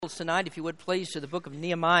Tonight, if you would please, to the book of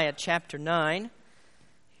Nehemiah chapter 9.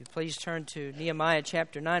 If you please turn to Nehemiah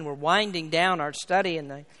chapter 9. We're winding down our study in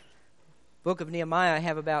the book of Nehemiah. I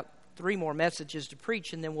have about 3 more messages to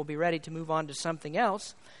preach, and then we'll be ready to move on to something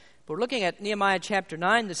else. But we're looking at Nehemiah chapter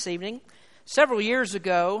 9 this evening. Several years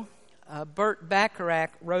ago, Burt Bacharach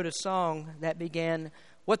wrote a song that began,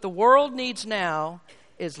 "What the world needs now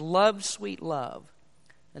is love, sweet love."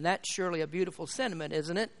 And that's surely a beautiful sentiment,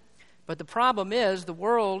 isn't it? But the problem is the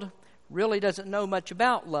world really doesn't know much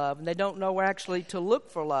about love, and they don't know where actually to look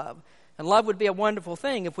for love. And love would be a wonderful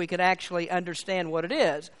thing if we could actually understand what it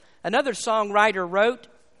is. Another songwriter wrote,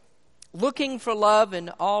 "Looking for love in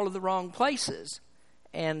all of the wrong places."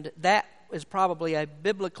 And that is probably a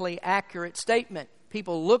biblically accurate statement.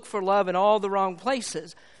 People look for love in all the wrong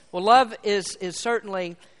places. Well, love is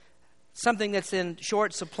certainly something that's in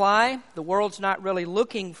short supply. The world's not really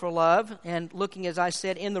looking for love and looking, as I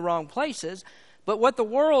said, in the wrong places. But what the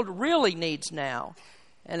world really needs now,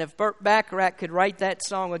 and if Burt Bacharach could write that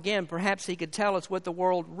song again, perhaps he could tell us what the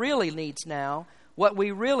world really needs now. What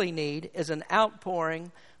we really need is an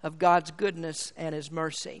outpouring of God's goodness and His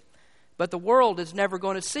mercy. But the world is never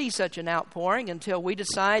going to see such an outpouring until we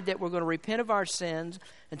decide that we're going to repent of our sins,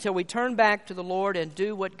 until we turn back to the Lord and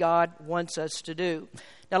do what God wants us to do.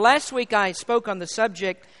 Now, last week I spoke on the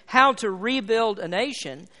subject, how to rebuild a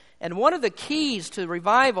nation. And one of the keys to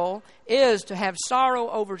revival is to have sorrow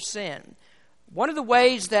over sin. One of the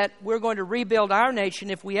ways that we're going to rebuild our nation,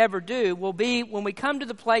 if we ever do, will be when we come to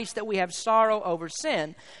the place that we have sorrow over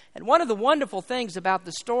sin. And one of the wonderful things about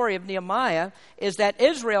the story of Nehemiah is that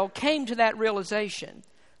Israel came to that realization.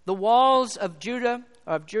 The walls of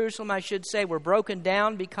Jerusalem, I should say, were broken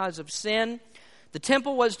down because of sin. The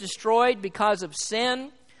temple was destroyed because of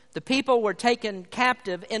sin. The people were taken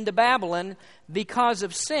captive into Babylon because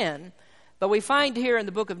of sin. But we find here in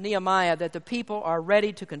the book of Nehemiah that the people are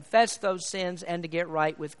ready to confess those sins and to get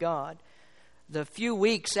right with God. The few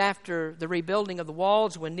weeks after the rebuilding of the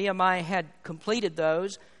walls, when Nehemiah had completed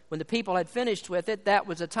those, when the people had finished with it, that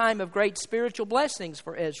was a time of great spiritual blessings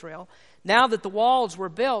for Israel. Now that the walls were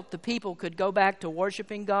built, the people could go back to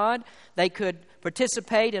worshiping God. They could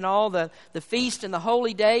participate in all the feast and the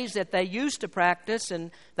holy days that they used to practice, and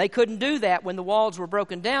they couldn't do that when the walls were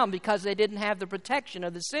broken down because they didn't have the protection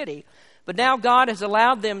of the city. But now God has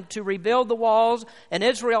allowed them to rebuild the walls, and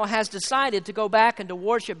Israel has decided to go back and to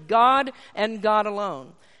worship God and God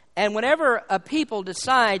alone. And whenever a people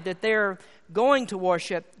decide that they're going to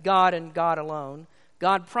worship God and God alone,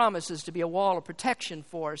 God promises to be a wall of protection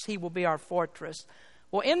for us. He will be our fortress.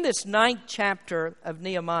 Well, in this 9th chapter of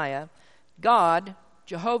Nehemiah, God,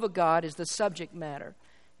 Jehovah God, is the subject matter.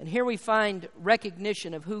 And here we find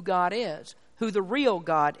recognition of who God is, who the real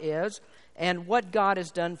God is, and what God has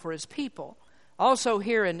done for His people. Also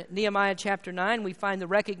here in Nehemiah chapter 9, we find the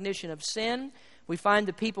recognition of sin. We find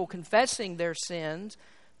the people confessing their sins.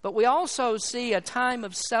 But we also see a time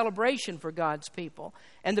of celebration for God's people.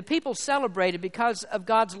 And the people celebrated because of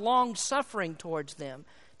God's long suffering towards them.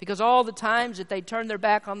 Because all the times that they turned their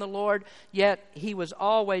back on the Lord, yet He was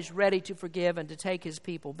always ready to forgive and to take His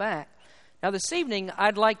people back. Now this evening,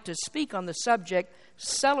 I'd like to speak on the subject,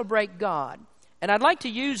 Celebrate God. And I'd like to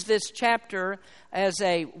use this chapter as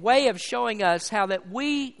a way of showing us how that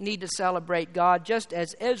we need to celebrate God just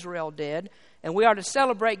as Israel did. And we are to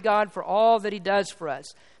celebrate God for all that He does for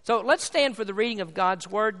us. So let's stand for the reading of God's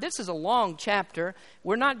Word. This is a long chapter.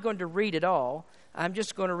 We're not going to read it all. I'm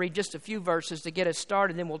just going to read just a few verses to get us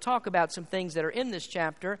started, and then we'll talk about some things that are in this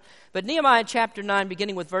chapter. But Nehemiah chapter 9,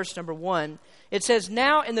 beginning with verse number 1, it says,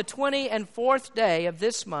 "Now in the 24th day of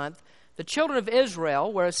this month, the children of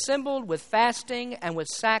Israel were assembled with fasting and with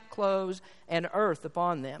sackcloth and earth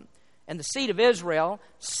upon them. And the seed of Israel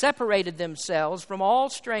separated themselves from all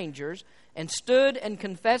strangers and stood and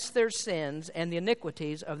confessed their sins and the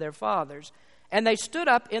iniquities of their fathers. And they stood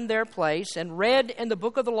up in their place and read in the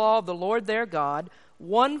book of the law of the Lord their God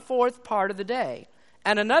 1/4 part of the day.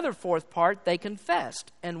 And another 4th part they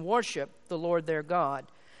confessed and worshiped the Lord their God.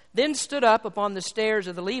 Then stood up upon the stairs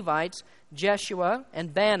of the Levites Jeshua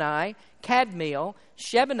and Bani, Kadmiel,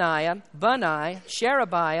 Shebaniah, Bunni,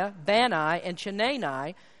 Sherebiah, Bani, and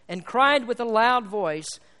Chenani, and cried with a loud voice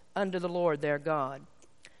unto the Lord their God."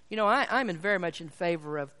 You know, I'm very much in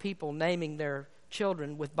favor of people naming their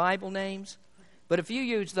children with Bible names. But if you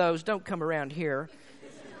use those, don't come around here.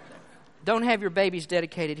 Don't have your babies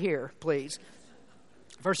dedicated here, please.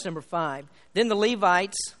 Verse number 5. "Then the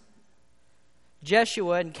Levites,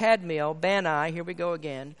 Jeshua and Kadmiel, Bani," here we go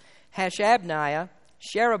again, "Hashabniah,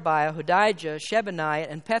 Sherebiah, Hodijah, Shebaniah,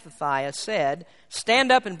 and Pethathiah said,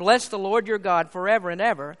 Stand up and bless the Lord your God forever and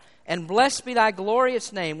ever. And blessed be thy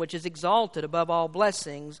glorious name, which is exalted above all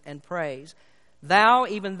blessings and praise. Thou,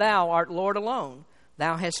 even thou, art Lord alone.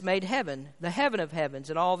 Thou hast made heaven, the heaven of heavens,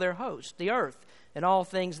 and all their host, the earth, and all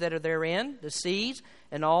things that are therein, the seas,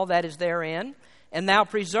 and all that is therein. And thou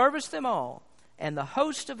preservest them all, and the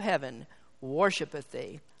host of heaven worshipeth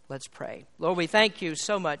thee. Let's pray. Lord, we thank you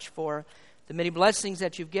so much for the many blessings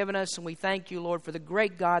that you've given us, and we thank you, Lord, for the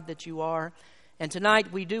great God that you are. And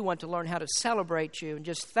tonight we do want to learn how to celebrate you and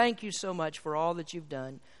just thank you so much for all that you've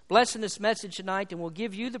done. Bless in this message tonight, and we'll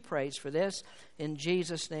give you the praise for this. In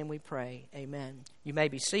Jesus' name we pray. Amen. You may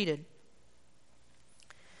be seated.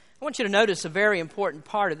 I want you to notice a very important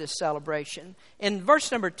part of this celebration. In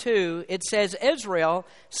verse number 2, it says, Israel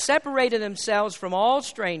separated themselves from all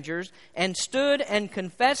strangers and stood and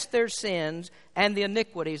confessed their sins and the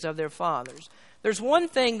iniquities of their fathers. There's one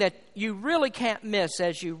thing that you really can't miss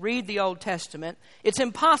as you read the Old Testament. It's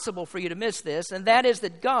impossible for you to miss this, and that is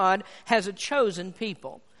that God has a chosen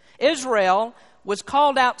people. Israel was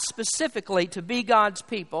called out specifically to be God's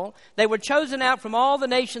people. They were chosen out from all the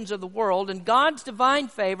nations of the world, and God's divine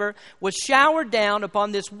favor was showered down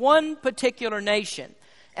upon this one particular nation.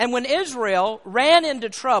 And when Israel ran into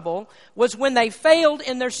trouble was when they failed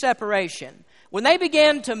in their separation. When they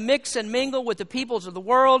began to mix and mingle with the peoples of the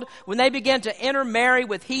world, when they began to intermarry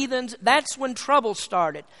with heathens, that's when trouble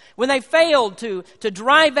started. When they failed to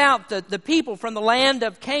drive out the people from the land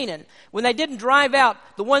of Canaan, when they didn't drive out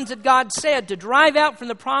the ones that God said to drive out from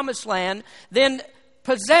the promised land, then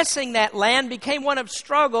possessing that land became one of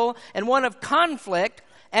struggle and one of conflict,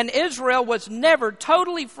 and Israel was never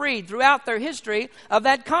totally freed throughout their history of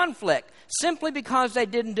that conflict, simply because they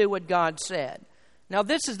didn't do what God said. Now,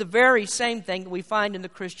 this is the very same thing that we find in the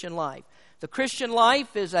Christian life. The Christian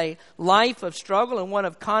life is a life of struggle and one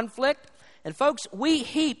of conflict. And folks, we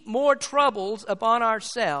heap more troubles upon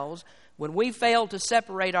ourselves when we fail to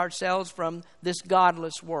separate ourselves from this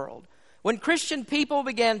godless world. When Christian people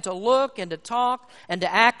began to look and to talk and to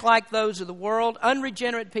act like those of the world,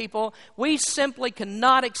 unregenerate people, we simply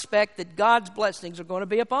cannot expect that God's blessings are going to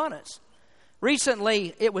be upon us.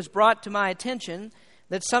 Recently, it was brought to my attention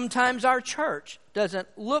that sometimes our church doesn't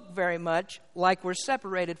look very much like we're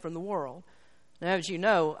separated from the world. Now, as you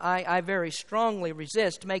know, I very strongly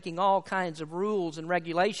resist making all kinds of rules and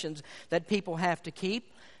regulations that people have to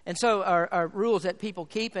keep. And so are rules that people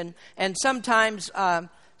keep. And sometimes,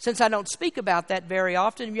 since I don't speak about that very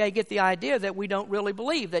often, you may get the idea that we don't really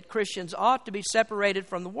believe that Christians ought to be separated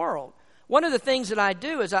from the world. One of the things that I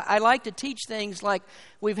do is I like to teach things like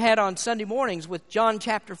we've had on Sunday mornings with John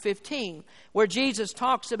chapter 15, where Jesus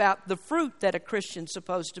talks about the fruit that a Christian's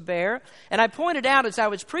supposed to bear. And I pointed out as I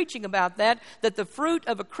was preaching about that the fruit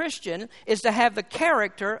of a Christian is to have the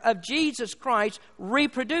character of Jesus Christ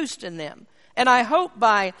reproduced in them. And I hope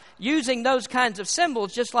by using those kinds of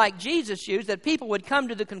symbols, just like Jesus used, that people would come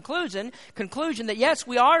to the conclusion that yes,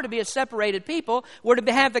 we are to be a separated people. We're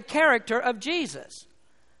to have the character of Jesus.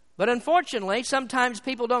 But unfortunately, sometimes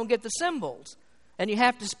people don't get the symbols, and you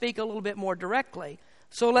have to speak a little bit more directly.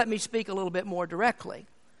 So let me speak a little bit more directly.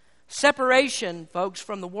 Separation, folks,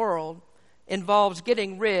 from the world involves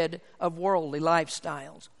getting rid of worldly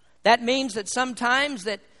lifestyles. That means that sometimes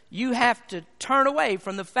that you have to turn away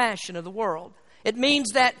from the fashion of the world. It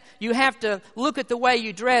means that you have to look at the way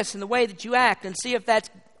you dress and the way that you act and see if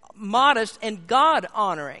that's modest and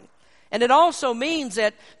God-honoring. And it also means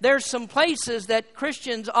that there's some places that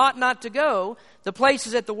Christians ought not to go. The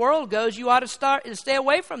places that the world goes, you ought to stay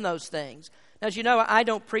away from those things. Now, as you know, I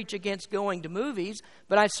don't preach against going to movies,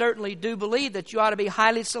 but I certainly do believe that you ought to be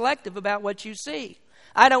highly selective about what you see.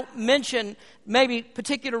 I don't mention maybe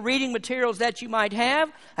particular reading materials that you might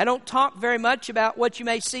have. I don't talk very much about what you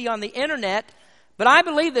may see on the internet. But I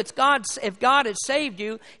believe that if God has saved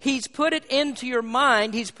you, He's put it into your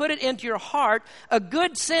mind, He's put it into your heart, a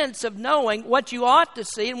good sense of knowing what you ought to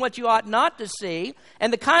see and what you ought not to see,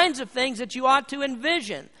 and the kinds of things that you ought to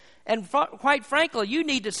envision. And quite frankly, you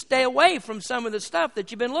need to stay away from some of the stuff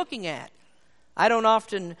that you've been looking at. I don't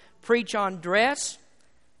often preach on dress,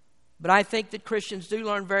 but I think that Christians do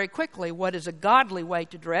learn very quickly what is a godly way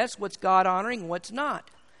to dress, what's God-honoring, and what's not.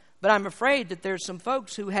 But I'm afraid that there's some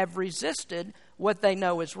folks who have resisted what they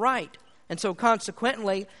know is right. And so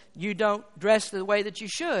consequently, you don't dress the way that you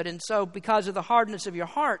should. And so because of the hardness of your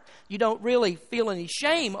heart, you don't really feel any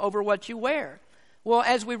shame over what you wear. Well,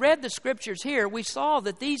 as we read the scriptures here, we saw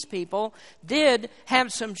that these people did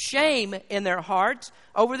have some shame in their hearts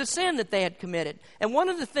over the sin that they had committed. And one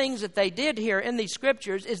of the things that they did here in these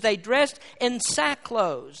scriptures is they dressed in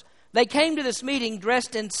sackcloths. They came to this meeting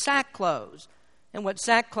dressed in sackcloths. And what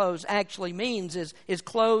sackcloths actually means is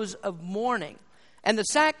clothes of mourning. And the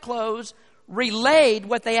sackcloths relayed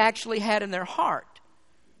what they actually had in their heart.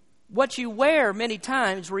 What you wear many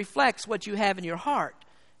times reflects what you have in your heart.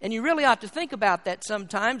 And you really ought to think about that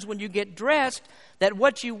sometimes when you get dressed, that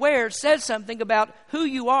what you wear says something about who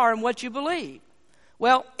you are and what you believe.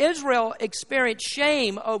 Well, Israel experienced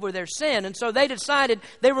shame over their sin, and so they decided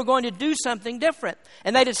they were going to do something different.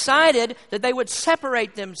 And they decided that they would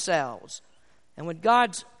separate themselves. And when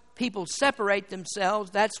God's people separate themselves,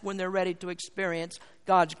 that's when they're ready to experience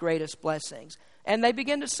God's greatest blessings. And they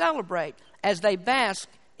begin to celebrate as they bask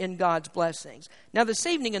in God's blessings. Now, this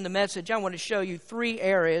evening in the message, I want to show you 3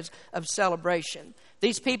 areas of celebration.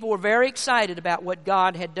 These people were very excited about what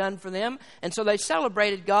God had done for them, and so they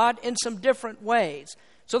celebrated God in some different ways.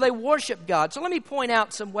 So they worshiped God. So let me point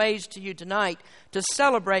out some ways to you tonight to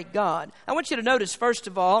celebrate God. I want you to notice, first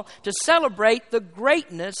of all, to celebrate the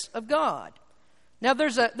greatness of God. Now,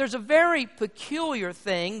 there's a very peculiar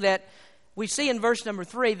thing that we see in verse number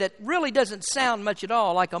 3 that really doesn't sound much at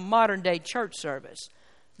all like a modern-day church service.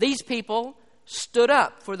 These people stood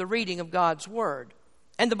up for the reading of God's Word.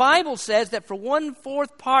 And the Bible says that for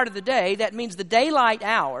 1/4 part of the day, that means the daylight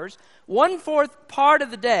hours, 1/4 part of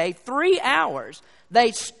the day, 3 hours,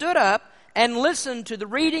 they stood up and listened to the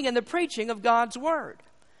reading and the preaching of God's Word.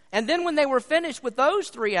 And then when they were finished with those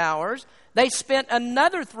 3 hours, they spent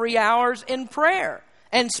another 3 hours in prayer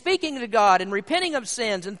and speaking to God and repenting of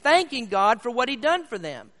sins and thanking God for what He'd done for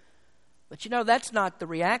them. But you know, that's not the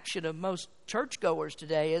reaction of most churchgoers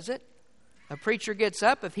today, is it? A preacher gets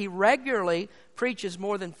up, if he regularly preaches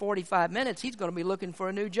more than 45 minutes, he's going to be looking for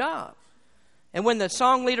a new job. And when the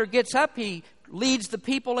song leader gets up, he leads the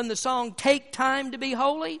people in the song, "Take time to be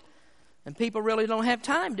holy." And people really don't have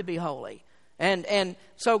time to be holy. And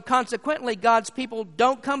so consequently, God's people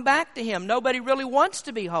don't come back to Him. Nobody really wants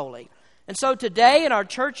to be holy. And so today in our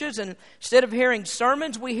churches, instead of hearing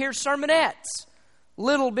sermons, we hear sermonettes.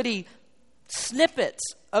 Little bitty snippets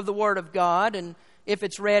of the Word of God, and if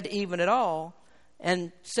it's read even at all.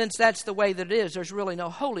 And since that's the way that it is, there's really no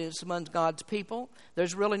holiness among God's people.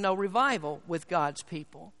 There's really no revival with God's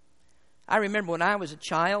people. I remember when I was a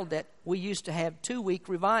child that we used to have 2-week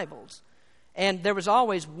revivals. And there was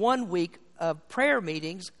always 1 week of prayer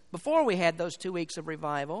meetings before we had those 2 weeks of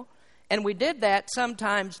revival. And we did that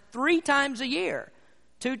sometimes 3 times a year.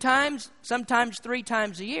 2 times, sometimes 3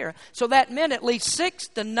 times a year. So that meant at least 6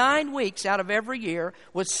 to 9 weeks out of every year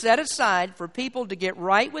was set aside for people to get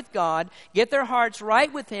right with God, get their hearts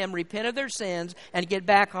right with Him, repent of their sins, and get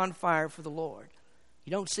back on fire for the Lord.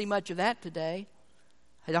 You don't see much of that today.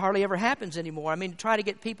 It hardly ever happens anymore. I mean, to try to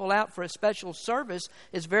get people out for a special service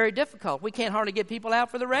is very difficult. We can't hardly get people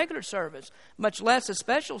out for the regular service, much less a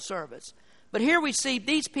special service. But here we see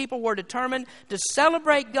these people were determined to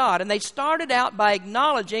celebrate God, and they started out by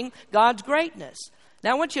acknowledging God's greatness.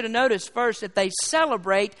 Now I want you to notice first that they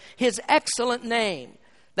celebrate His excellent name.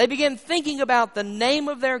 They begin thinking about the name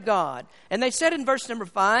of their God. And they said in verse number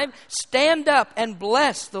 5, "Stand up and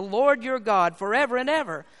bless the Lord your God forever and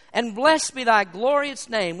ever, and blessed be thy glorious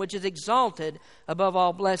name, which is exalted above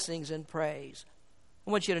all blessings and praise."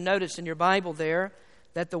 I want you to notice in your Bible there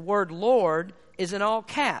that the word Lord is in all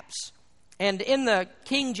caps. And in the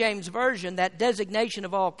King James Version, that designation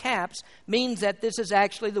of all caps means that this is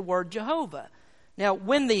actually the word Jehovah. Now,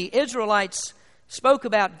 when the Israelites spoke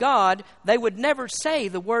about God, they would never say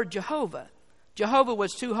the word Jehovah. Jehovah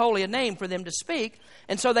was too holy a name for them to speak,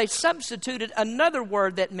 and so they substituted another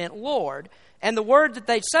word that meant Lord, and the word that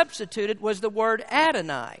they substituted was the word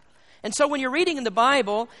Adonai. And so when you're reading in the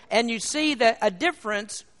Bible and you see that a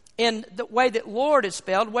difference in the way that Lord is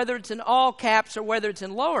spelled, whether it's in all caps or whether it's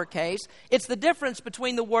in lowercase, it's the difference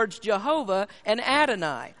between the words Jehovah and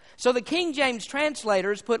Adonai. So the King James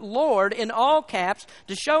translators put Lord in all caps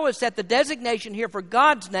to show us that the designation here for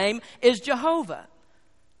God's name is Jehovah.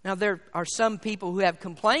 Now there are some people who have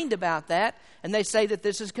complained about that, and they say that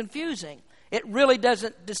this is confusing. It really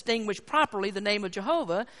doesn't distinguish properly the name of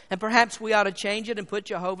Jehovah, and perhaps we ought to change it and put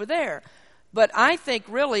Jehovah there. But I think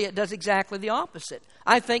really it does exactly the opposite.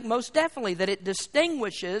 I think most definitely that it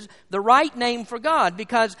distinguishes the right name for God,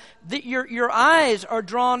 because your eyes are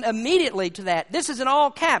drawn immediately to that. This is in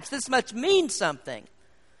all caps. This must mean something.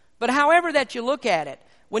 But however that you look at it,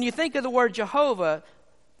 when you think of the word Jehovah,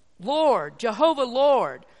 Lord, Jehovah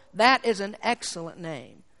Lord, that is an excellent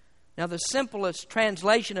name. Now the simplest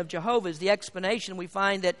translation of Jehovah is the explanation we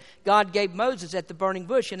find that God gave Moses at the burning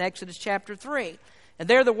bush in Exodus chapter 3. And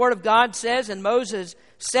there the word of God says, "And Moses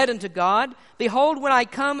said unto God, Behold, when I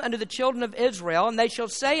come unto the children of Israel, and they shall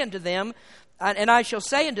say unto them, and I shall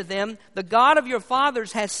say unto them, The God of your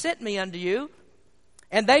fathers hath sent me unto you.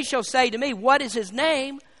 And they shall say to me, What is His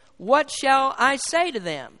name? What shall I say to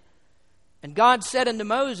them?" And God said unto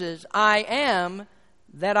Moses, I am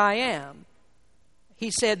that I am.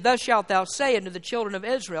 He said, Thus shalt thou say unto the children of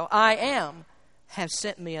Israel, I am, have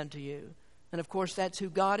sent me unto you. And of course, that's who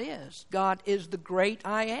God is. God is the great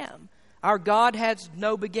I am. Our God has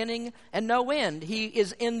no beginning and no end. He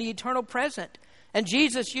is in the eternal present. And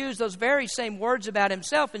Jesus used those very same words about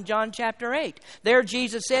himself in John chapter 8. There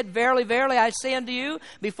Jesus said, Verily, verily, I say unto you,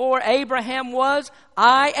 before Abraham was,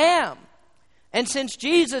 I am. And since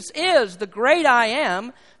Jesus is the great I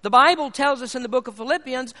am, the Bible tells us in the book of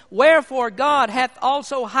Philippians, Wherefore God hath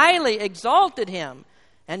also highly exalted him,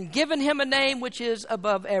 and given him a name which is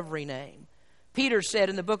above every name. Peter said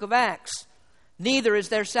in the book of Acts, Neither is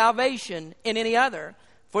there salvation in any other,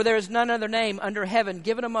 for there is none other name under heaven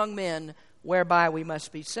given among men whereby we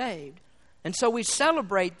must be saved. And so we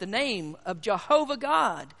celebrate the name of Jehovah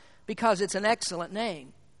God because it's an excellent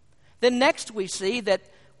name. Then next we see that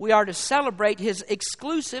we are to celebrate his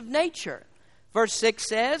exclusive nature. Verse 6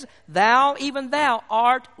 says, Thou, even thou,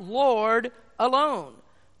 art Lord alone.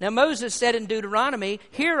 Now Moses said in Deuteronomy,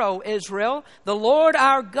 Hear, O Israel, the Lord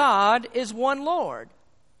our God is one Lord.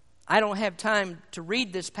 I don't have time to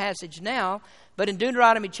read this passage now, but in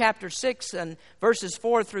Deuteronomy chapter 6 and verses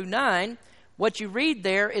 4 through 9, what you read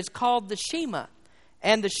there is called the Shema.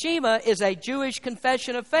 And the Shema is a Jewish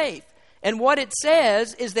confession of faith. And what it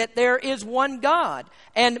says is that there is one God.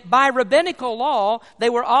 And by rabbinical law,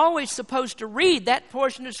 they were always supposed to read that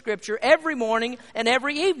portion of Scripture every morning and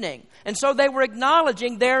every evening. And so they were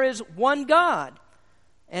acknowledging there is one God.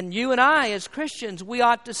 And you and I, as Christians, we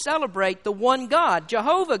ought to celebrate the one God,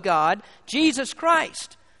 Jehovah God, Jesus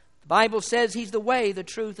Christ. The Bible says He's the way, the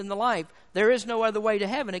truth, and the life. There is no other way to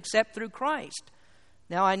heaven except through Christ.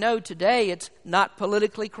 Now, I know today it's not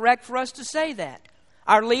politically correct for us to say that.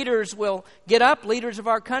 Our leaders will get up, leaders of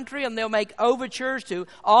our country, and they'll make overtures to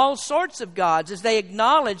all sorts of gods as they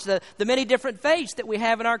acknowledge the many different faiths that we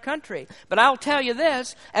have in our country. But I'll tell you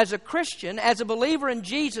this, as a Christian, as a believer in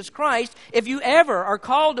Jesus Christ, if you ever are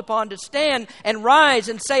called upon to stand and rise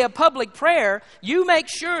and say a public prayer, you make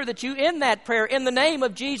sure that you end that prayer in the name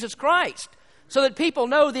of Jesus Christ so that people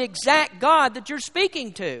know the exact God that you're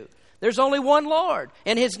speaking to. There's only one Lord,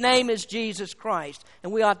 and His name is Jesus Christ,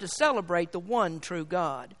 and we ought to celebrate the one true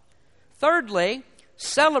God. Thirdly,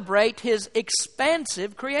 celebrate His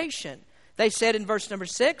expansive creation. They said in verse number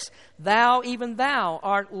 6, Thou, even thou,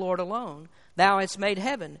 art Lord alone. Thou hast made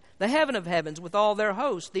heaven, the heaven of heavens, with all their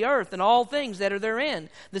hosts, the earth and all things that are therein,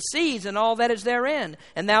 the seas and all that is therein,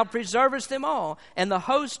 and thou preservest them all, and the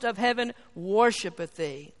host of heaven worshipeth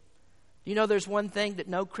thee. You know there's one thing that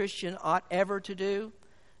no Christian ought ever to do?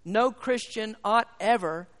 No Christian ought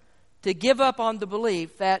ever to give up on the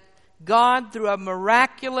belief that God, through a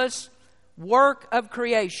miraculous work of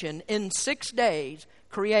creation, in 6 days,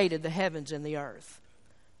 created the heavens and the earth.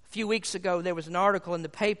 A few weeks ago, there was an article in the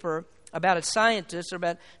paper about a scientist, or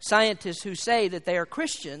about scientists who say that they are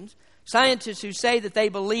Christians, scientists who say that they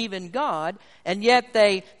believe in God, and yet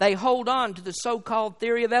they hold on to the so-called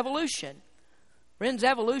theory of evolution. Friends,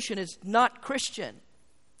 evolution is not Christian.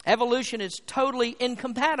 Evolution is totally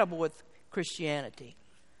incompatible with Christianity.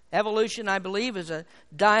 Evolution, I believe, is a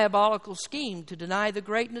diabolical scheme to deny the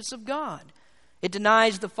greatness of God. It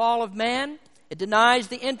denies the fall of man. It denies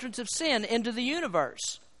the entrance of sin into the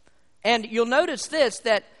universe. And you'll notice this,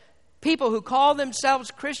 that people who call themselves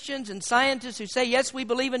Christians and scientists who say, yes, we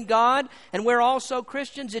believe in God and we're also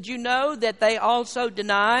Christians, did you know that they also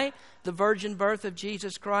deny the virgin birth of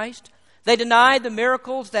Jesus Christ? They deny the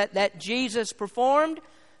miracles that Jesus performed.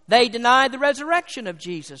 They deny the resurrection of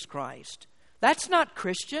Jesus Christ. That's not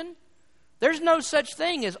Christian. There's no such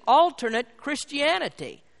thing as alternate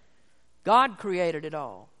Christianity. God created it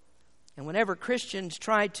all. And whenever Christians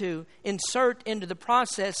try to insert into the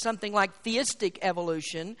process something like theistic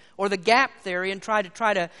evolution or the gap theory and try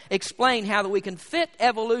to explain how that we can fit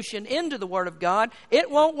evolution into the Word of God,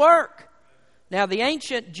 it won't work. Now, the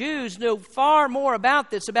ancient Jews knew far more about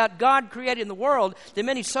this, about God creating the world, than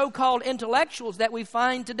many so-called intellectuals that we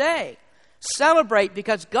find today. Celebrate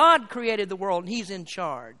because God created the world and He's in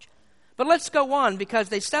charge. But let's go on, because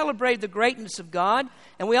they celebrate the greatness of God,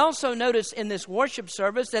 and we also notice in this worship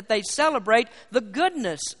service that they celebrate the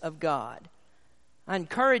goodness of God. I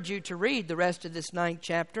encourage you to read the rest of this 9th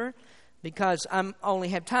chapter, because I only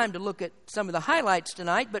have time to look at some of the highlights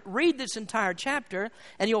tonight, but read this entire chapter,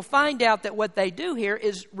 and you'll find out that what they do here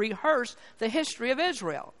is rehearse the history of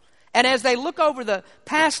Israel. And as they look over the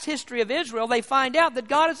past history of Israel, they find out that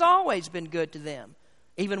God has always been good to them.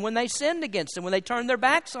 Even when they sinned against Him, when they turned their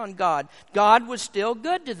backs on God, God was still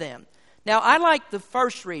good to them. Now, I like the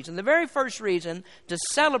first reason, the very first reason to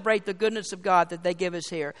celebrate the goodness of God that they give us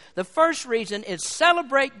here. The first reason is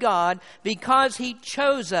celebrate God because He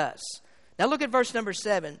chose us. Now look at verse number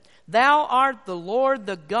 7. Thou art the Lord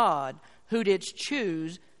the God who didst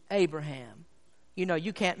choose Abraham. You know,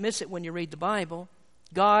 you can't miss it when you read the Bible.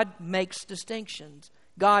 God makes distinctions.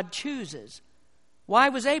 God chooses. Why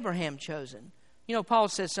was Abraham chosen? You know, Paul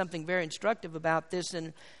says something very instructive about this,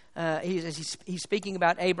 and he's speaking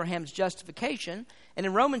about Abraham's justification. And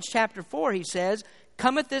in Romans chapter 4, he says,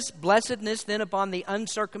 cometh this blessedness then upon the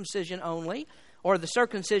uncircumcision only, or the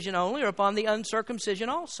circumcision only, or upon the uncircumcision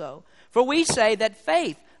also? For we say that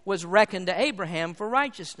faith was reckoned to Abraham for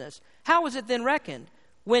righteousness. How was it then reckoned?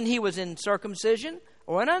 When he was in circumcision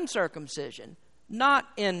or in uncircumcision? Not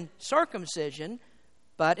in circumcision,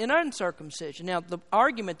 but in uncircumcision. Now, the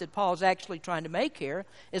argument that Paul is actually trying to make here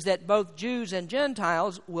is that both Jews and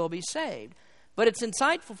Gentiles will be saved. But it's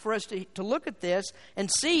insightful for us to look at this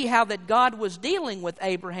and see how that God was dealing with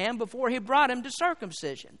Abraham before He brought him to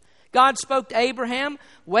circumcision. God spoke to Abraham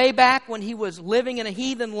way back when he was living in a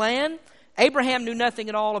heathen land. Abraham knew nothing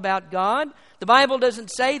at all about God. The Bible doesn't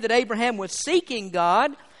say that Abraham was seeking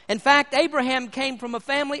God. In fact, Abraham came from a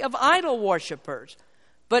family of idol worshipers.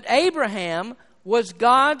 But Abraham was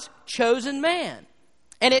God's chosen man.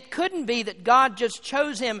 And it couldn't be that God just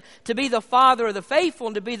chose him to be the father of the faithful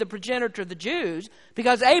and to be the progenitor of the Jews,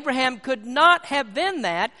 because Abraham could not have been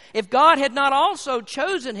that if God had not also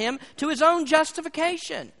chosen him to His own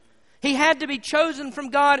justification. He had to be chosen from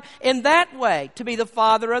God in that way, to be the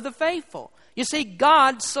father of the faithful. You see,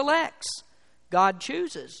 God selects. God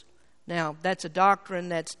chooses. Now, that's a doctrine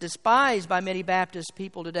that's despised by many Baptist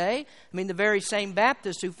people today. I mean, the very same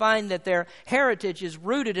Baptists who find that their heritage is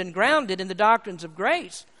rooted and grounded in the doctrines of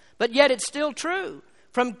grace. But yet it's still true.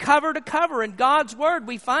 From cover to cover in God's Word,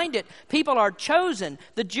 we find it. People are chosen.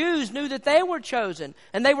 The Jews knew that they were chosen.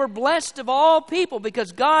 And they were blessed of all people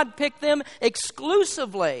because God picked them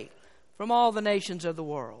exclusively from all the nations of the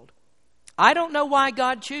world. I don't know why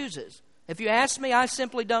God chooses. If you ask me, I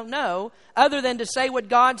simply don't know, other than to say what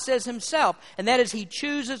God says Himself, and that is He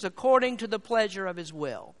chooses according to the pleasure of His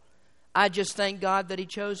will. I just thank God that He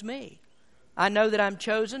chose me. I know that I'm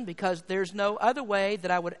chosen because there's no other way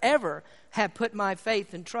that I would ever have put my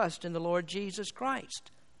faith and trust in the Lord Jesus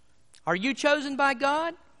Christ. Are you chosen by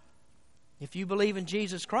God? If you believe in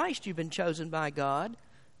Jesus Christ, you've been chosen by God.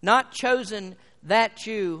 Not chosen that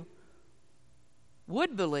you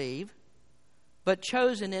would believe, but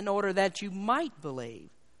chosen in order that you might believe.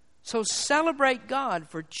 So celebrate God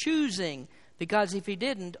for choosing, because if He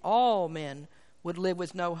didn't, all men would live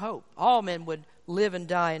with no hope. All men would live and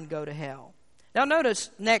die and go to hell. Now notice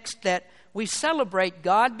next that we celebrate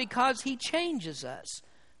God because He changes us.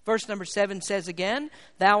 Verse number 7 says again,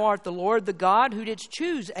 Thou art the Lord the God who didst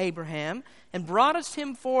choose Abraham, and broughtest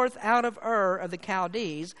him forth out of Ur of the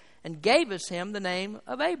Chaldees, and gavest him the name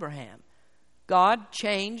of Abraham. God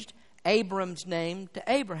changed Abram's name to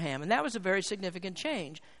Abraham, and that was a very significant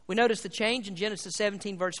change. We notice the change in Genesis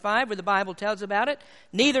 17 verse 5 where the Bible tells about it.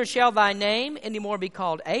 Neither shall thy name any more be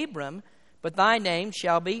called Abram, but thy name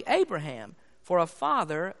shall be Abraham, for a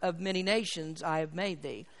father of many nations I have made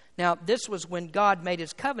thee. Now this was when God made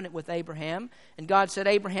His covenant with Abraham, and God said,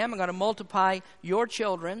 Abraham, I'm going to multiply your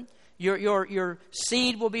children. Your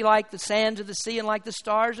seed will be like the sands of the sea and like the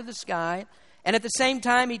stars of the sky. And at the same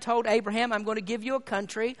time, He told Abraham, I'm going to give you a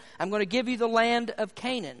country. I'm going to give you the land of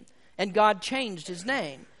Canaan. And God changed his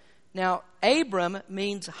name. Now, Abram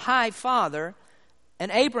means high father,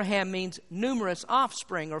 and Abraham means numerous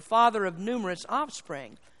offspring, or father of numerous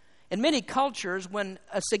offspring. In many cultures, when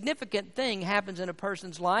a significant thing happens in a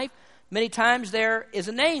person's life, many times there is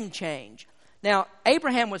a name change. Now,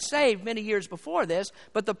 Abraham was saved many years before this,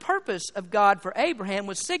 but the purpose of God for Abraham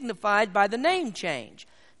was signified by the name change.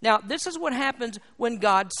 Now, this is what happens when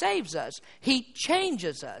God saves us. He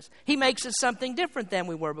changes us. He makes us something different than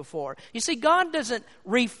we were before. You see, God doesn't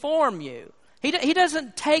reform you. He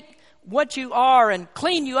doesn't take what you are and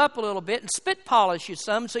clean you up a little bit and spit polish you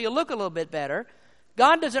some so you look a little bit better.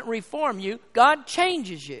 God doesn't reform you. God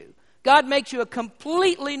changes you. God makes you a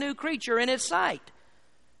completely new creature in His sight.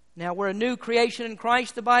 Now, we're a new creation in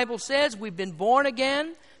Christ, the Bible says. We've been born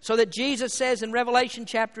again. So that Jesus says in Revelation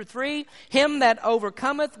chapter 3, Him that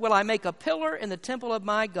overcometh will I make a pillar in the temple of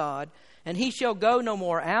my God, and he shall go no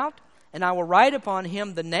more out. And I will write upon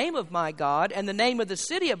him the name of my God, and the name of the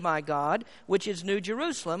city of my God, which is New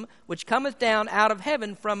Jerusalem, which cometh down out of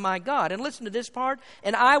heaven from my God. And listen to this part.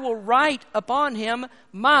 And I will write upon him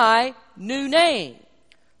my new name.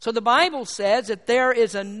 So the Bible says that there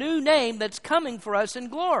is a new name that's coming for us in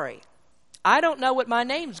glory. I don't know what my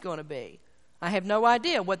name's going to be. I have no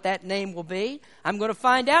idea what that name will be. I'm going to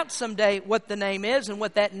find out someday what the name is and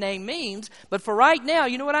what that name means. But for right now,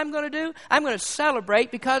 you know what I'm going to do? I'm going to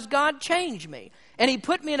celebrate because God changed me. And He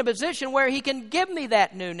put me in a position where He can give me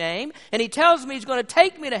that new name. And He tells me He's going to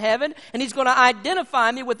take me to heaven. And He's going to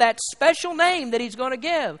identify me with that special name that He's going to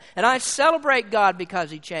give. And I celebrate God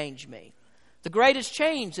because He changed me. The greatest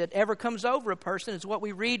change that ever comes over a person is what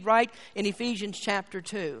we read right in Ephesians chapter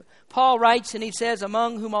 2. Paul writes and he says,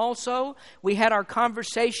 among whom also we had our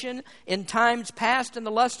conversation in times past in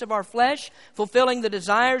the lust of our flesh, fulfilling the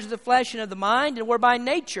desires of the flesh and of the mind, and were by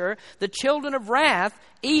nature the children of wrath,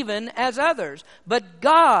 even as others. But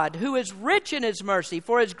God, who is rich in His mercy,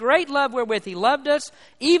 for His great love wherewith He loved us,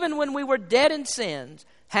 even when we were dead in sins,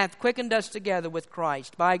 hath quickened us together with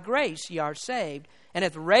Christ. By grace ye are saved, and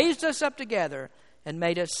hath raised us up together and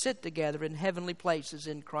made us sit together in heavenly places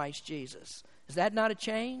in Christ Jesus. Is that not a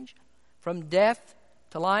change? From death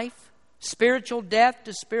to life? Spiritual death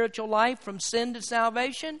to spiritual life? From sin to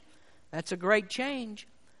salvation? That's a great change.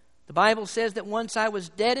 The Bible says that once I was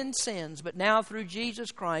dead in sins, but now through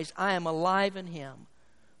Jesus Christ I am alive in Him.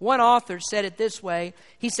 One author said it this way.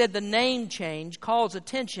 He said the name change calls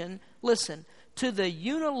attention, listen, to the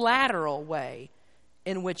unilateral way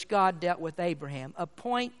in which God dealt with Abraham, a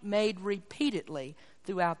point made repeatedly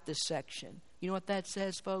throughout this section. You know what that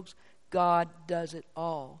says, folks? God does it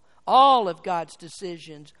all. All of God's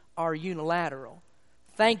decisions are unilateral.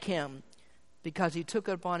 Thank Him because He took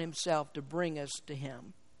it upon Himself to bring us to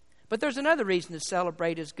Him. But there's another reason to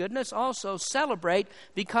celebrate His goodness. Also celebrate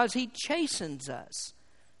because He chastens us.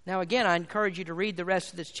 Now again, I encourage you to read the rest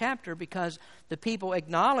of this chapter because the people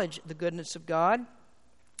acknowledge the goodness of God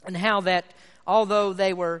and how that although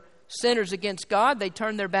they were sinners against God, they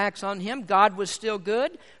turned their backs on Him. God was still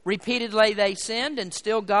good. Repeatedly they sinned and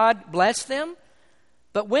still God blessed them.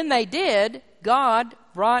 But when they did, God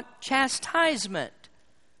brought chastisement.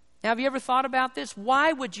 Now, have you ever thought about this?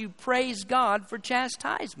 Why would you praise God for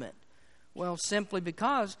chastisement? Well, simply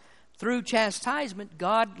because through chastisement,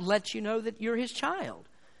 God lets you know that you're His child.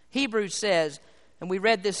 Hebrews says, and we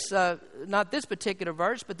read this, not this particular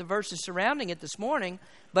verse, but the verses surrounding it this morning.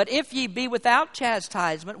 But if ye be without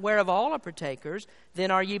chastisement, whereof all are partakers,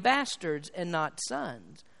 then are ye bastards and not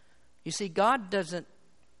sons. You see, God doesn't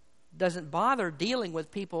bother dealing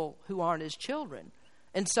with people who aren't His children.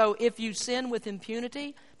 And so if you sin with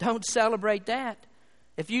impunity, don't celebrate that.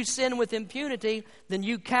 If you sin with impunity, then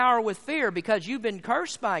you cower with fear because you've been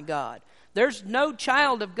cursed by God. There's no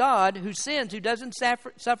child of God who sins who doesn't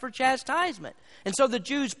suffer chastisement. And so the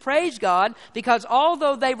Jews praised God because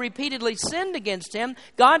although they repeatedly sinned against Him,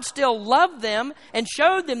 God still loved them and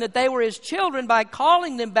showed them that they were His children by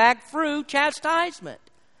calling them back through chastisement.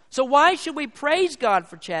 So why should we praise God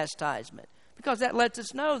for chastisement? Because that lets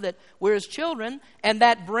us know that we're His children and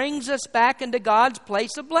that brings us back into God's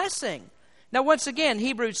place of blessing. Now, once again,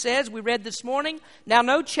 Hebrews says, we read this morning, now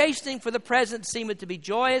no chastening for the present seemeth to be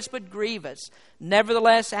joyous, but grievous.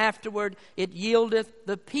 Nevertheless, afterward it yieldeth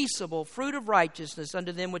the peaceable fruit of righteousness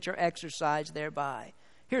unto them which are exercised thereby.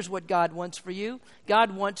 Here's what God wants for you.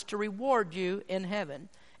 God wants to reward you in heaven.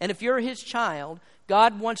 And if you're His child,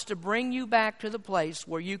 God wants to bring you back to the place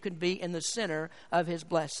where you can be in the center of His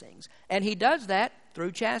blessings. And He does that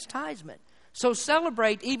through chastisement. So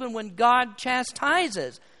celebrate even when God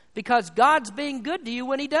chastises, because God's being good to you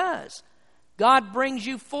when He does. God brings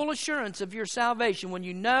you full assurance of your salvation when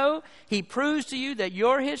you know He proves to you that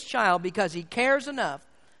you're His child because He cares enough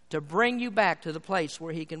to bring you back to the place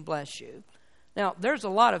where He can bless you. Now, there's a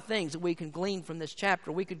lot of things that we can glean from this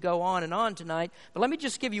chapter. We could go on and on tonight, but let me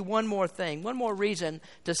just give you one more thing, one more reason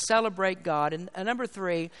to celebrate God. And number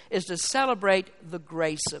 3 is to celebrate the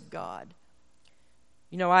grace of God.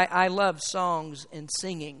 You know, I love songs and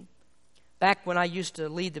singing. Back when I used to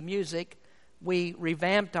lead the music, we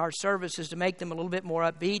revamped our services to make them a little bit more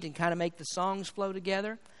upbeat and kind of make the songs flow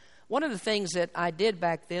together. One of the things that I did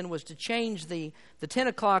back then was to change the 10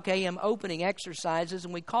 o'clock a.m. opening exercises,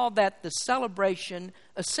 and we called that the Celebration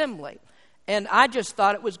Assembly. And I just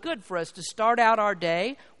thought it was good for us to start out our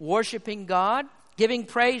day worshiping God, giving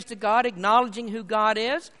praise to God, acknowledging who God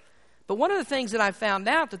is. But one of the things that I found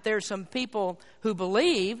out that there's some people who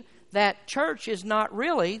believe that church is not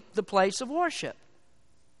really the place of worship.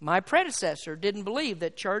 My predecessor didn't believe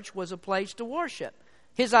that church was a place to worship.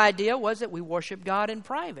 His idea was that we worship God in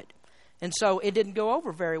private. And so it didn't go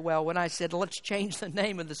over very well when I said, let's change the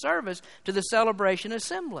name of the service to the Celebration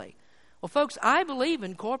Assembly. Well, folks, I believe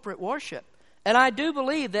in corporate worship. And I do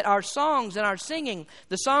believe that our songs and our singing,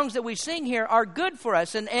 the songs that we sing here are good for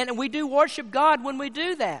us. And we do worship God when we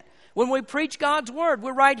do that. When we preach God's Word,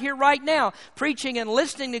 we're right here right now preaching and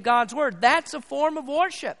listening to God's Word. That's a form of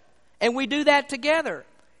worship. And we do that together.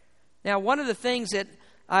 Now, one of the things that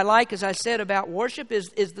I like, as I said, about worship is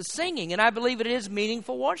the singing. And I believe it is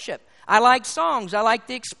meaningful worship. I like songs. I like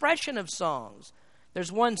the expression of songs.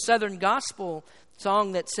 There's one Southern gospel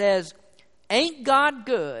song that says, "Ain't God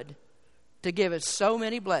good to give us so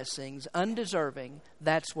many blessings, undeserving,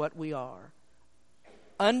 that's what we are."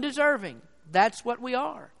 Undeserving, that's what we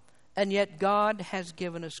are. And yet God has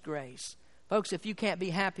given us grace. Folks, if you can't be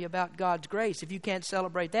happy about God's grace, if you can't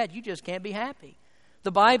celebrate that, you just can't be happy.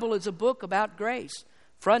 The Bible is a book about grace.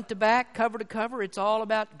 Front to back, cover to cover, it's all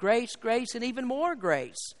about grace, grace, and even more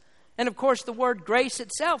grace. And of course, the word grace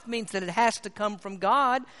itself means that it has to come from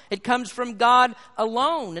God. It comes from God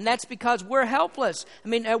alone. And that's because we're helpless.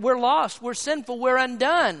 We're lost. We're sinful. We're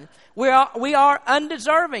undone. We are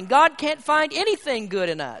undeserving. God can't find anything good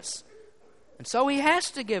in us. And so He has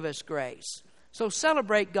to give us grace. So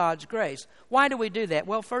celebrate God's grace. Why do we do that?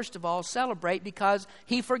 Well, first of all, celebrate because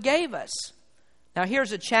He forgave us. Now,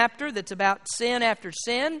 here's a chapter that's about sin after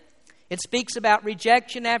sin. It speaks about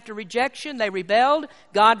rejection after rejection. They rebelled.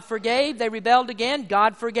 God forgave. They rebelled again.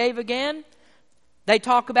 God forgave again. They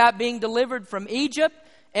talk about being delivered from Egypt.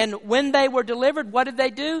 And when they were delivered, what did they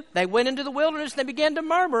do? They went into the wilderness and they began to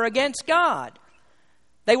murmur against God.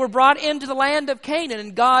 They were brought into the land of Canaan,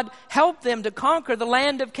 and God helped them to conquer the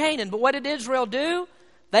land of Canaan. But what did Israel do?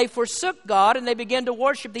 They forsook God and they began to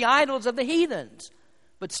worship the idols of the heathens.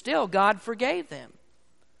 But still, God forgave them.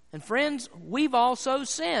 And friends, we've also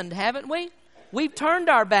sinned, haven't we? We've turned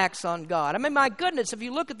our backs on God. My goodness, if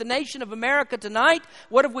you look at the nation of America tonight,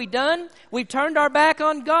 what have we done? We've turned our back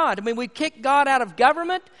on God. We've kicked God out of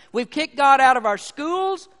government. We've kicked God out of our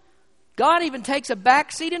schools. God even takes a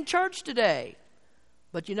back seat in church today.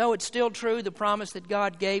 But you know, it's still true, the promise that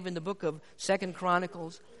God gave in the book of 2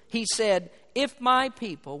 Chronicles. He said, "If my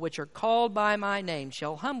people, which are called by my name,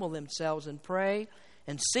 shall humble themselves and pray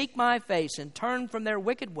and seek my face and turn from their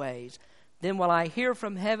wicked ways, then will I hear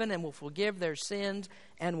from heaven and will forgive their sins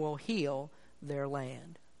and will heal their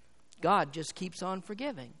land." God just keeps on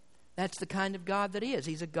forgiving. That's the kind of God that He is.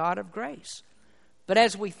 He's a God of grace. But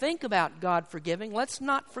as we think about God forgiving, let's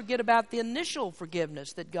not forget about the initial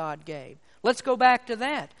forgiveness that God gave. Let's go back to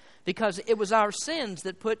that, because it was our sins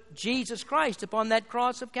that put Jesus Christ upon that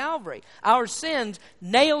cross of Calvary. Our sins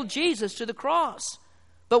nailed Jesus to the cross.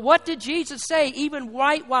 But what did Jesus say even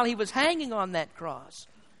right while He was hanging on that cross?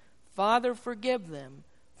 "Father, forgive them,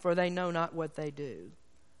 for they know not what they do."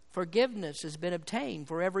 Forgiveness has been obtained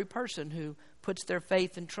for every person who puts their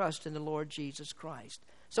faith and trust in the Lord Jesus Christ.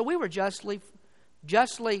 So we were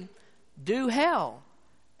justly due hell,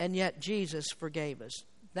 and yet Jesus forgave us.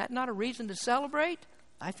 Is that not a reason to celebrate?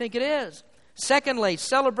 I think it is. Secondly,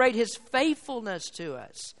 celebrate His faithfulness to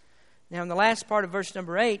us. Now, in the last part of verse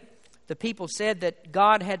number 8, the people said that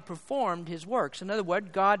God had performed His works. In other words,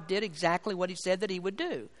 God did exactly what He said that He would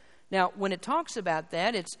do. Now, when it talks about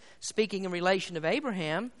that, it's speaking in relation of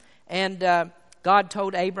Abraham, and God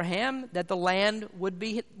told Abraham that the land would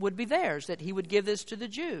be theirs, that He would give this to the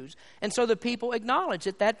Jews. And so the people acknowledged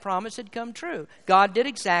that that promise had come true. God did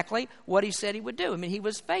exactly what He said He would do. He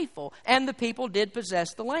was faithful, and the people did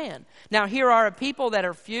possess the land. Now, here are a people that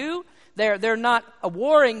are few. They're not a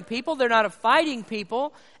warring people. They're not a fighting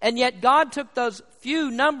people. And yet God took those few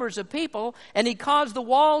numbers of people and He caused the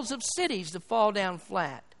walls of cities to fall down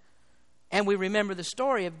flat. And we remember the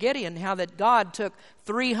story of Gideon, how that God took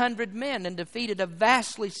 300 men and defeated a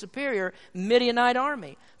vastly superior Midianite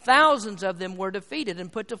army. Thousands of them were defeated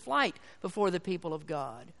and put to flight before the people of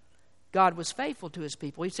God. God was faithful to His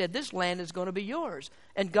people. He said, "This land is going to be yours."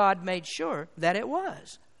 And God made sure that it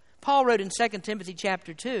was. Paul wrote in 2 Timothy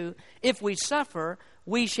chapter 2, "If we suffer,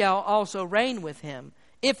 we shall also reign with Him.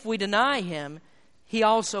 If we deny Him, He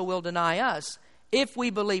also will deny us. If we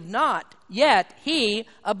believe not, yet He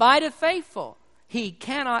abideth faithful. He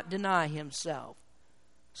cannot deny Himself."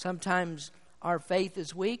 Sometimes our faith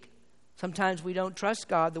is weak. Sometimes we don't trust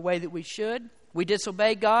God the way that we should. We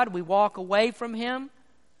disobey God. We walk away from Him.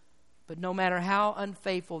 But no matter how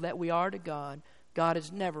unfaithful that we are to God, God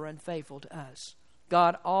is never unfaithful to us.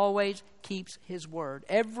 God always keeps His word.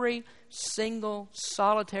 Every single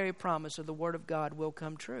solitary promise of the Word of God will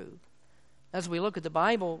come true. As we look at the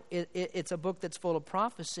Bible, it's a book that's full of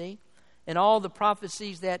prophecy. And all the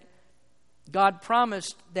prophecies that God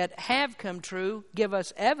promised that have come true give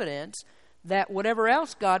us evidence that whatever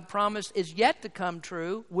else God promised is yet to come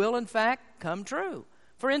true will in fact come true.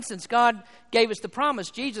 For instance, God gave us the promise,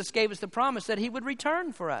 Jesus gave us the promise that He would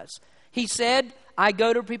return for us. He said, "I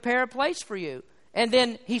go to prepare a place for you." And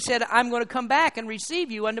then He said, "I'm going to come back and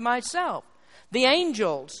receive you unto myself." The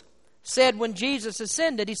angels said when Jesus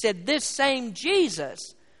ascended, He said, "This same Jesus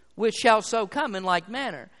which shall so come in like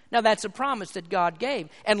manner." Now, that's a promise that God gave.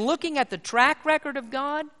 And looking at the track record of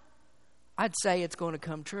God, I'd say it's going to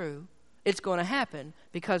come true. It's going to happen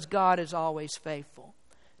because God is always faithful.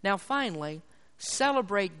 Now, finally,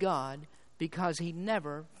 celebrate God because He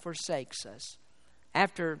never forsakes us.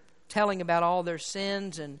 After telling about all their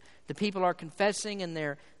sins and the people are confessing and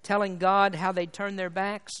they're telling God how they turn their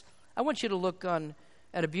backs, I want you to look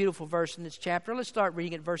at a beautiful verse in this chapter. Let's start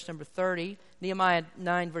reading at verse number 30. Nehemiah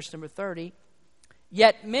 9, verse number 30.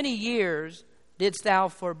 Yet many years didst thou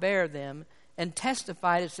forbear them, and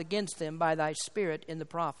testifiedst against them by thy Spirit in the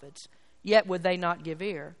prophets. Yet would they not give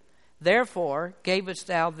ear. Therefore gavest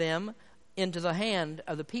thou them into the hand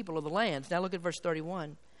of the people of the lands. Now look at verse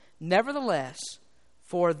 31. Nevertheless,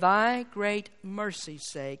 for thy great mercy's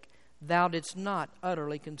sake, thou didst not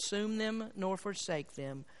utterly consume them nor forsake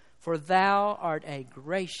them, for thou art a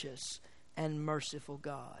gracious and merciful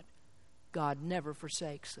God. God never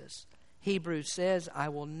forsakes us. Hebrews says, I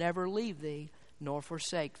will never leave thee nor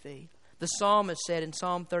forsake thee. The psalmist said in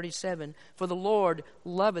Psalm 37, for the Lord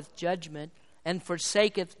loveth judgment and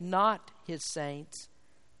forsaketh not his saints.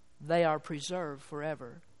 They are preserved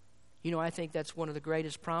forever. You know, I think that's one of the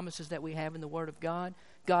greatest promises that we have in the Word of God.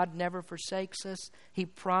 God never forsakes us. He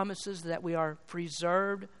promises that we are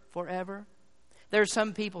preserved forever. There are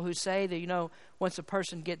some people who say that, you know, once a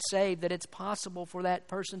person gets saved, that it's possible for that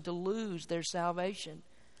person to lose their salvation.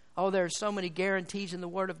 Oh, there are so many guarantees in the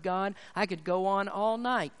Word of God. I could go on all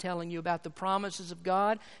night telling you about the promises of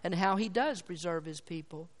God and how He does preserve His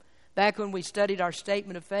people. Back when we studied our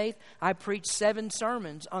statement of faith, I preached 7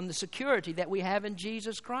 sermons on the security that we have in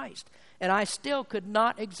Jesus Christ. And I still could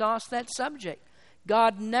not exhaust that subject.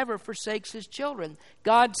 God never forsakes His children.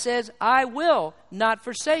 God says, I will not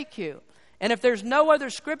forsake you. And if there's no other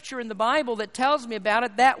scripture in the Bible that tells me about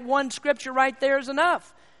it, that one scripture right there is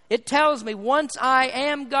enough. It tells me once I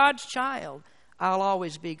am God's child, I'll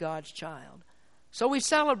always be God's child. So we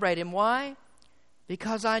celebrate Him. Why?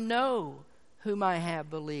 Because I know whom I have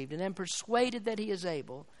believed, and am persuaded that He is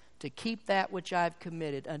able to keep that which I've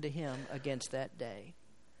committed unto Him against that day.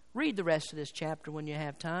 Read the rest of this chapter when you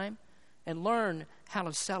have time and learn how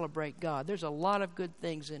to celebrate God. There's a lot of good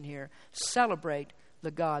things in here. Celebrate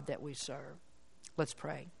the God that we serve. Let's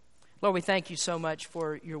pray. Lord, we thank You so much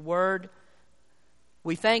for Your word.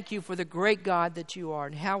 We thank You for the great God that You are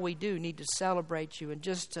and how we do need to celebrate You and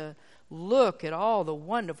just to look at all the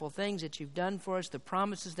wonderful things that You've done for us, the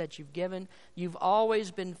promises that You've given. You've always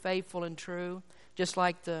been faithful and true, just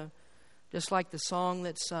like the song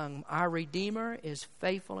that's sung. Our Redeemer is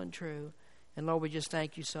faithful and true. And Lord, we just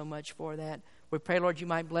thank You so much for that. We pray, Lord, You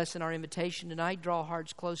might bless in our invitation tonight, draw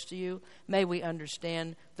hearts close to You. May we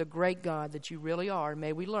understand the great God that You really are.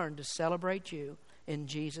 May we learn to celebrate You. In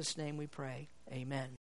Jesus' name we pray. Amen.